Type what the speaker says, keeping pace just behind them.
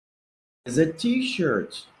Is a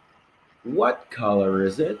t-shirt. What color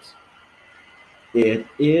is it? It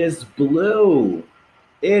is blue.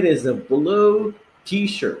 It is a blue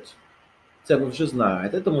t-shirt. Це ви вже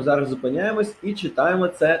знаєте, тому зараз зупиняємось і читаємо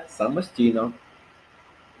це самостійно.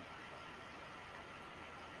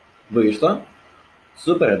 Вийшло?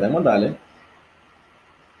 Супер, йдемо далі.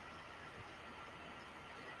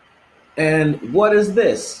 And what is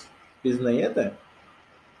this? Пізнаєте?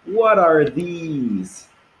 What are these?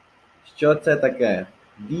 Що це таке?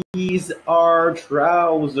 These are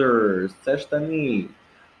trousers. Це штани.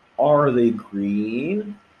 Are they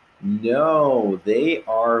green? No, they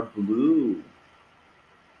are blue.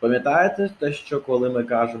 Пам'ятаєте те, що коли ми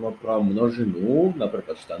кажемо про множину,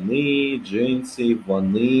 наприклад, штани, джинси,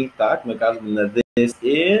 вони, так, ми кажемо не this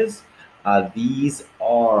is, а these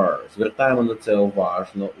are. Звертаємо на це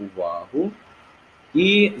увагу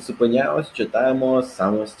і зупиняємось, читаємо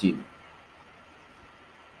самостійно.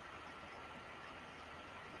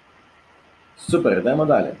 Супер, йдемо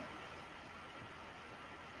далі.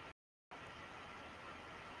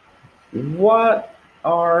 What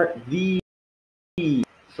are these?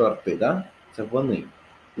 Шорти, да? Це вони.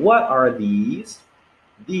 What are these?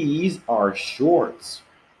 These are shorts.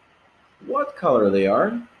 What color they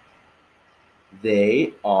are?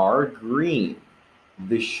 They are green.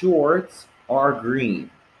 The shorts are green.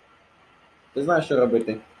 Ти знаєш, що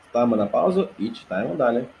робити? Ставимо на паузу і читаємо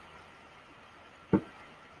далі.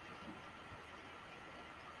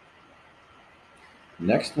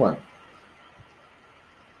 Next one.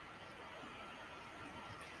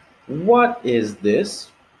 What is this?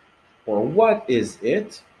 Or what is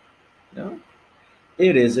it? No.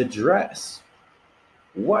 It is a dress.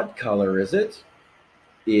 What color is it?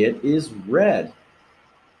 It is red.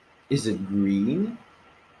 Is it green?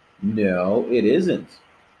 No, it isn't.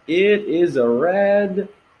 It is a red.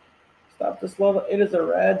 Stop the слово. It is a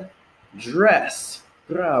red dress.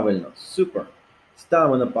 Правильно. Супер.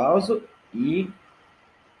 Ставимо на паузу і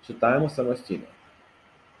читаємо самостійно.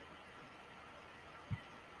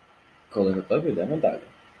 Коли готові, йдемо далі.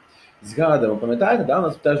 Згадуємо, пам'ятаєте, да, у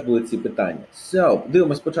нас теж були ці питання. So,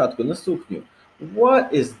 дивимось спочатку на сукню.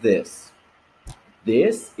 What is this?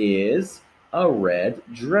 This is a red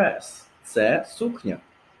dress. Це сукня.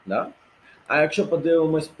 Да? А якщо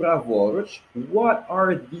подивимось праворуч, what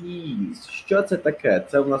are these? Що це таке?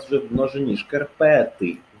 Це у нас вже в множині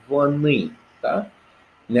шкарпети. Вони. Да?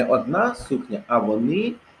 Не одна сукня, а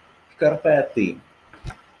вони шкарпети.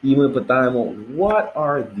 І ми питаємо, what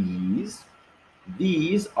are these?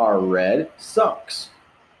 These are red socks.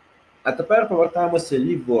 А тепер повертаємося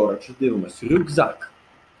ліворуч, дивимося. Рюкзак.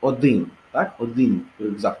 Один. Так? Один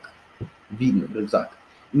рюкзак. Видно, рюкзак.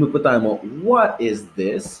 І ми питаємо, what is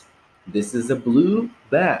this? This is a blue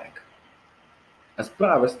bag. А з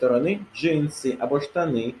правої сторони джинси або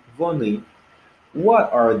штани, вони.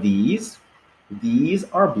 What are these? These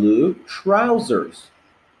are blue trousers.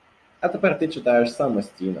 А тепер ти читаєш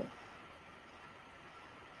самостійно.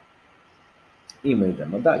 І ми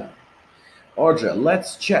йдемо далі. Отже, let's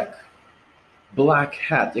check.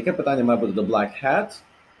 Black hat. Яке питання має бути до black hat?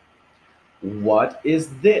 What is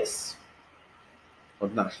this?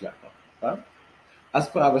 Одна шляпа. Так? А з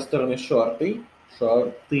правої сторони шорти.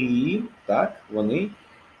 Шорти. Так, вони.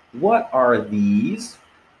 What are these?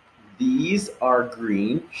 These are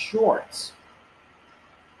green shorts.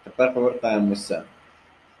 Тепер повертаємося.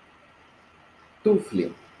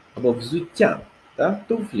 Туфлі. Або взуття. Так?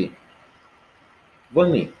 Туфлі.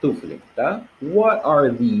 Вони, туфлі. Так? What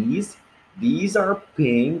are these? These are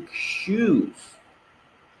pink shoes.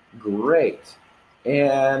 Great.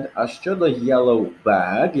 And, а щодо yellow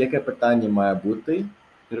bag, яке питання має бути?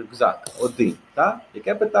 Рюкзак. Один. Так?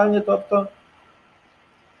 Яке питання, тобто?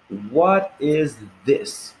 What is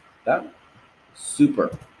this? Так? Super.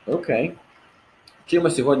 Окей. Вчимо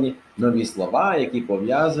сьогодні нові слова, які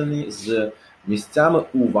пов'язані з місцями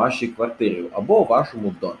у вашій квартирі або у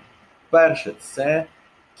вашому домі. Перше – це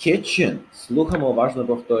kitchen. Слухаємо, уважно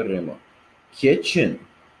повторюємо. Kitchen.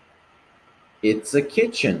 It's a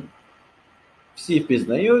kitchen. Всі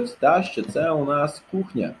впізнають, та, що це у нас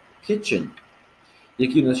кухня. Kitchen.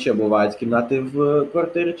 Які у нас ще бувають кімнати в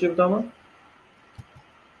квартирі чи вдома?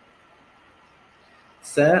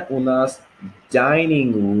 Це у нас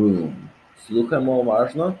dining room. Слухаємо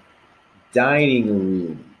уважно. Dining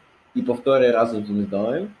room. І повторюй разом зі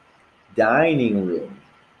мною. Dining room.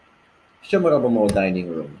 Що ми робимо у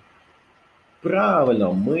dining room?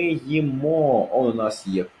 Правильно, ми їмо. У нас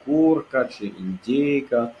є курка чи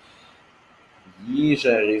індійка.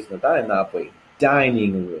 Їжа різна, та, і напій.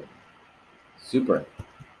 Dining room. Супер.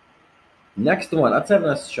 Next one. А це в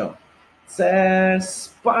нас що? Це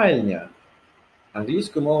спальня.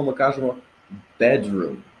 Англійською мовою ми кажемо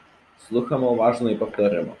bedroom. Слухаємо уважно і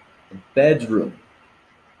повторимо. Bedroom.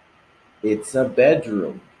 It's a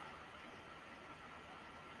bedroom.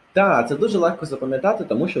 Так, це дуже легко запам'ятати,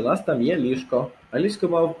 тому що у нас там є ліжко.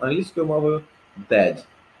 Англійською мовою bed.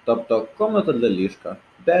 Тобто комната для ліжка.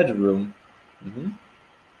 Bedroom. Угу.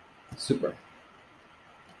 Супер.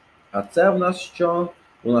 А це в нас що?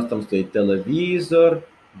 У нас там стоїть телевізор,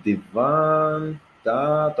 диван.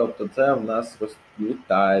 Тобто це в нас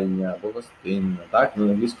вітальня або гостинна. Так, на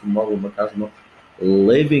англійську мову ми кажемо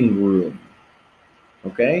living room.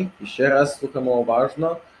 Окей? І ще раз слухаємо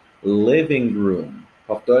уважно. Living room.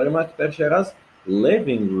 Повторимо тепер ще раз.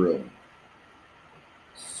 Living room.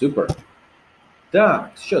 Супер.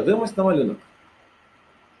 Так, що, дивимось на малюнок.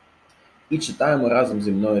 І читаємо разом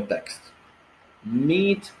зі мною текст.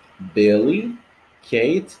 Meet Billy,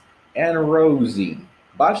 Kate and Rosie.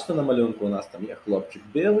 Бачите, на малюнку у нас там є хлопчик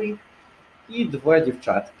Біллі і двоє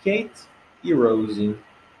дівчат Кейт і Розі.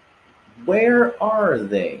 Where are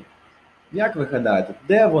they? Як ви гадаєте,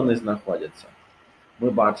 де вони знаходяться? Ми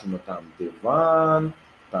бачимо там диван,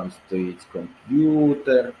 там стоїть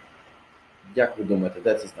комп'ютер. Як ви думаєте,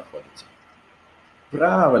 де це знаходиться?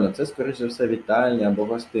 Правильно, це, скоріше за все, вітальня або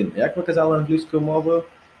гостинна. Як ви казали англійською мовою,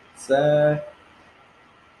 це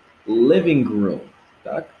living room.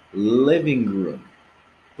 Так? Living room.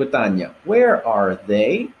 Питання. Where are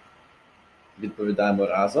they? Відповідаємо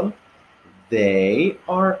разом. They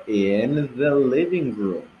are in the living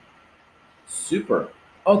room. Супер.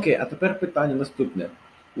 Окей, а тепер питання наступне.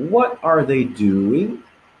 What are they doing?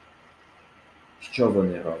 Що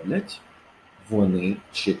вони роблять? Вони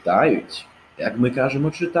читають. Як ми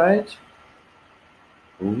кажемо читають?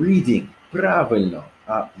 Reading. Правильно.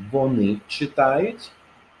 А вони читають?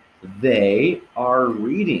 They are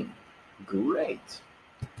reading. Great.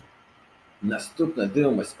 Наступне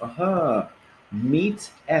дивимось. Ага.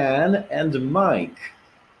 Meet Anne and Mike.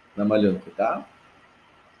 На малюнку, так?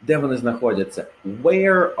 Де вони знаходяться?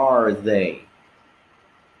 Where are they?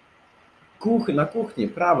 На кухні.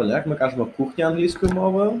 Правильно. Як ми кажемо кухня англійською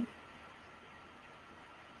мовою?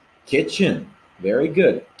 Kitchen. Very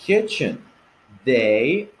good. Kitchen.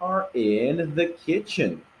 They are in the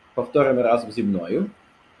kitchen. Повторимо разом зі мною.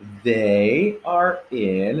 They are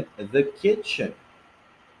in the kitchen.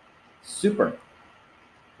 Super.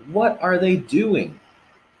 What are they doing?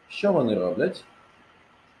 Що вони роблять?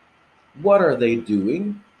 What are they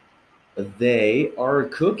doing? They are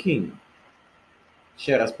cooking.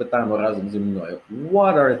 Ще раз питаємо разом зі мною.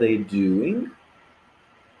 What are they doing?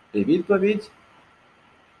 І відповідь.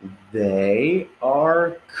 They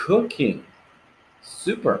are cooking.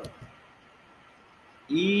 Super.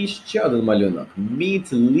 І ще один малюнок.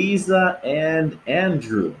 Meet Lisa and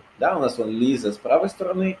Andrew. Да, у нас вон Ліза з правої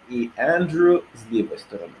сторони і Andrew з лівої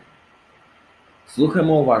сторони.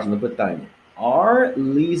 Слухаємо уважно питання. Are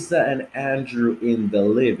Lisa and Andrew in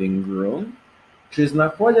the living room? Чи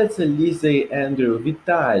знаходяться Ліза і Ендрю в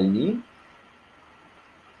вітальні?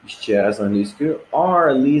 Ще раз англійською.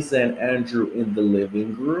 Are Lisa and Andrew in the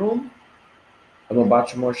living room? А ми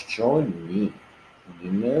бачимо, що ні.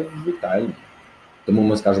 Вони не в вітальні. Тому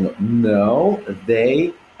ми скажемо No,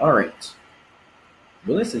 they aren't.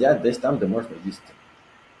 Вони сидять десь там, де можна їсти.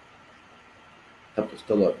 Тобто в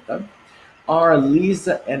столові, так? Are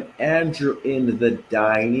Lisa and Andrew in the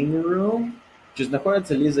dining room? Чи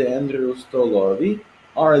знаходяться Ліза і Ендрю у столові?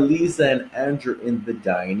 Are Lisa and Andrew in the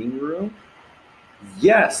dining room?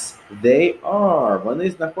 Yes, they are. Вони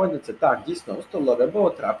знаходяться, так, дійсно, у столові або у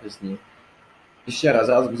трапезні. І ще раз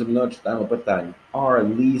разом зі мною читаємо питання.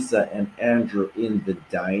 Are Lisa and Andrew in the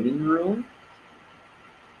dining room?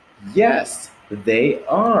 Yes, they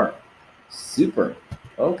are. Super.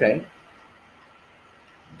 Окей.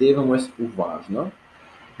 Дивимось уважно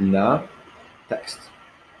на текст.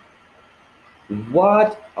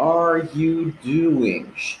 What are you doing?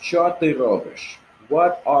 Що ти робиш?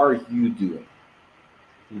 What are you doing?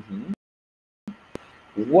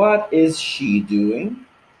 What is she doing?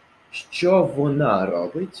 Що вона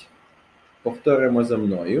робить? Повторимо за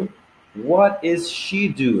мною. What is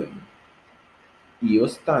she doing? І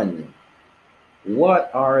останнє.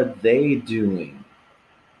 What are they doing?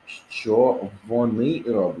 Що вони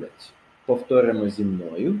роблять? Повторимо зі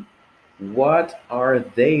мною. What are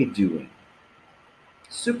they doing?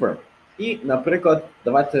 Супер. І, наприклад,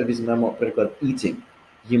 давайте візьмемо приклад eating.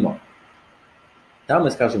 Їмо. Там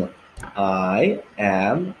ми скажемо I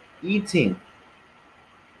am eating.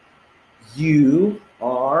 You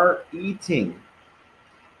are eating.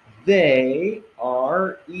 They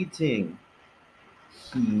are eating.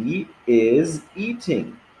 He is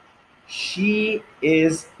eating. She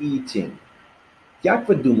is eating. Як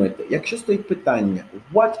ви думаєте, якщо стоїть питання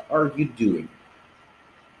What are you doing?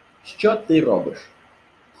 Що ти робиш?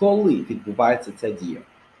 Коли відбувається ця дія?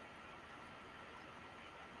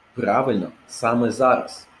 Правильно, саме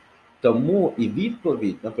зараз. Тому і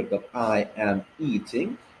відповідь, наприклад, I am eating,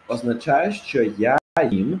 означає, що я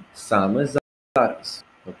їм саме зараз.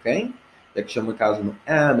 Окей? Якщо ми кажемо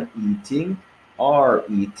am eating, are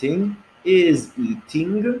eating, is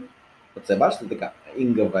eating, оце, бачите, така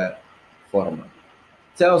інгове форма.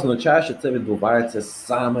 Це означає, що це відбувається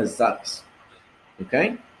саме зараз.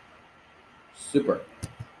 Окей? Супер.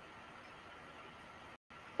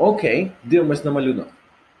 Окей, дивимось на малюнок.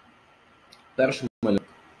 Перший малюнок.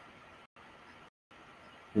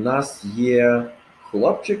 У нас є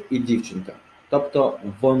хлопчик і дівчинка. Тобто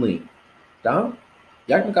вони. Так?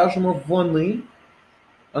 Як ми кажемо вони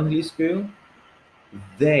англійською?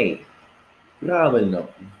 They. Правильно,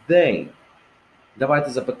 they. Давайте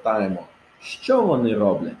запитаємо, що вони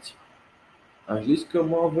роблять? Англійською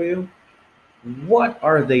мовою. What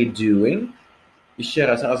are they doing? І ще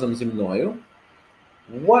раз разом зі мною.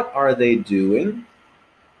 What are they doing?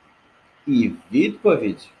 І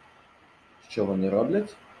відповідь, що вони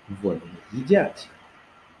роблять? Вони їдять.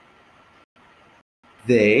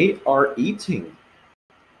 They are eating.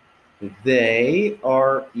 They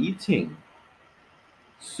are eating.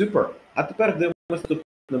 Супер. А тепер дивимося тут,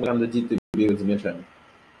 де діти бігають з м'ячем.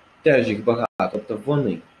 Теж їх багато, тобто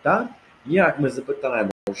вони, так? Як ми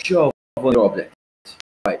запитаємо, що вони роблять?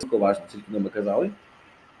 Давайте, уважно, тільки ми казали.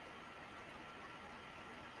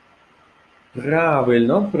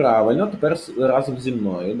 Правильно. Тепер разом зі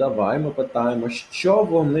мною. Давай ми питаємо, що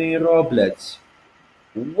вони роблять?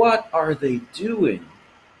 What are they doing?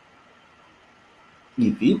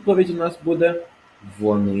 І відповідь у нас буде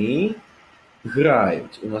вони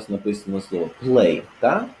грають. У нас написано слово play,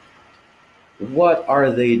 так? What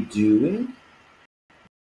are they doing?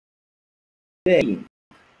 They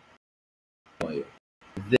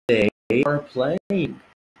are playing.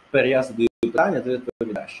 Тепер я задаю питання, ти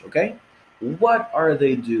відповідаєш, окей? What are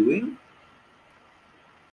they doing?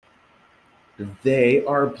 They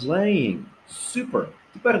are playing. Супер.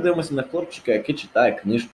 Тепер дивимося на хлопчика, який читає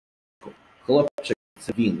книжку. Хлопчик –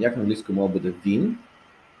 це він. Як на англійською мовою буде він?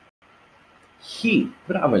 He.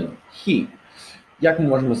 Правильно. He. Як ми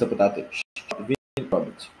можемо запитати, що він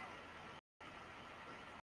робить?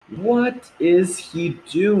 What is he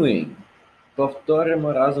doing?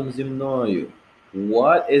 Повторимо разом зі мною.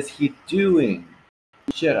 What is he doing?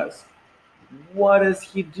 Ще раз. What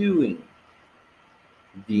is he doing?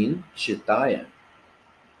 Він читає.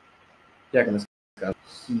 Як ми скажемо?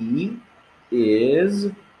 He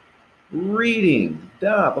is reading.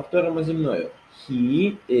 Да, повторимо зі мною.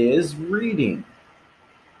 He is reading.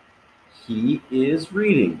 He is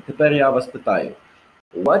reading. Тепер я вас питаю.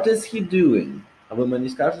 What is he doing? А ви мені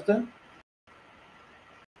скажете?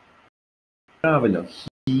 Правильно.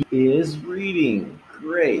 He is reading.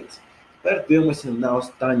 Great. Тепер дивимося на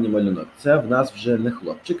останній малюнок. Це в нас вже не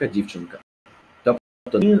хлопчик, а дівчинка.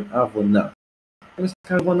 Тобто він, а вона. Ми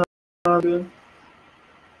скажемо вона.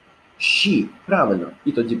 She. Правильно.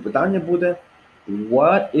 І тоді питання буде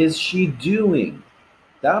What is she doing?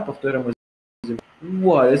 Так, повторимо.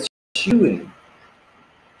 What is she doing?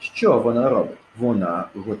 Що вона робить? Вона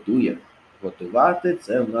готує. Готувати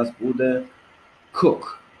це у нас буде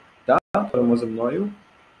cook. Так, повторимо зі мною.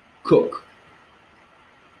 Cook.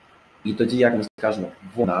 І тоді, як ми скажемо,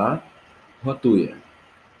 вона готує.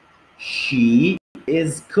 She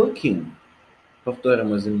is cooking.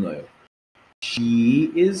 Повторимо зі мною.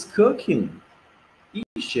 She is cooking. І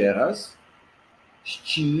ще раз.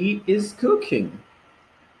 She is cooking.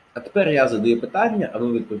 А тепер я задаю питання, а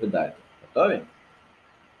ви відповідаєте. Готові?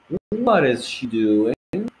 What is she doing?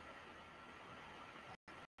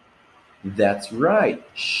 That's right.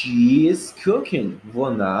 She is cooking.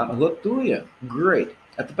 Вона готує. Great.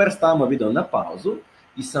 А тепер ставимо відео на паузу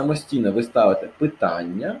і самостійно ви ставите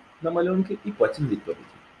питання на малюнки і потім відповіді.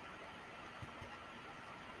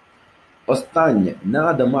 Останнє.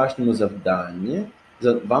 На домашньому завданні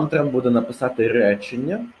вам треба буде написати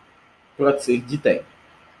речення про цих дітей.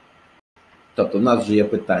 Тобто в нас вже є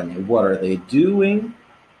питання What are they doing?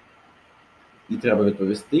 І треба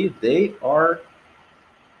відповісти They are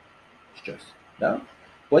щось. Да?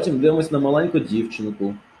 Потім дивимося на маленьку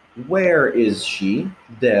дівчинку. Where is she?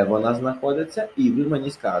 Де вона знаходиться? І ви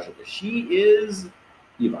мені скажете She is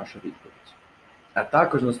і ваша відповідь. А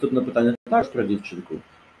також наступне питання також про дівчинку.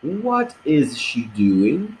 What is she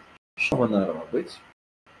doing? Що вона робить?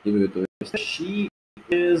 І ви відповісте She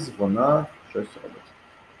is, вона щось робить.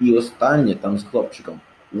 І останнє там з хлопчиком.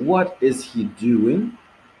 What is he doing?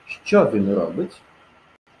 Що він робить?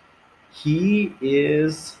 He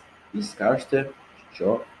is... І скажете,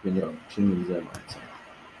 що він робить, чим він займається.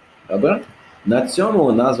 Добре? На цьому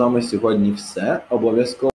у нас з вами сьогодні все.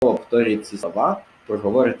 Обов'язково повторіть ці слова,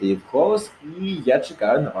 проговорите їх вголос, і я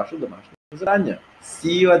чекаю на ваше домашнє завдання.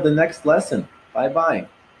 See you at the next lesson. Bye-bye.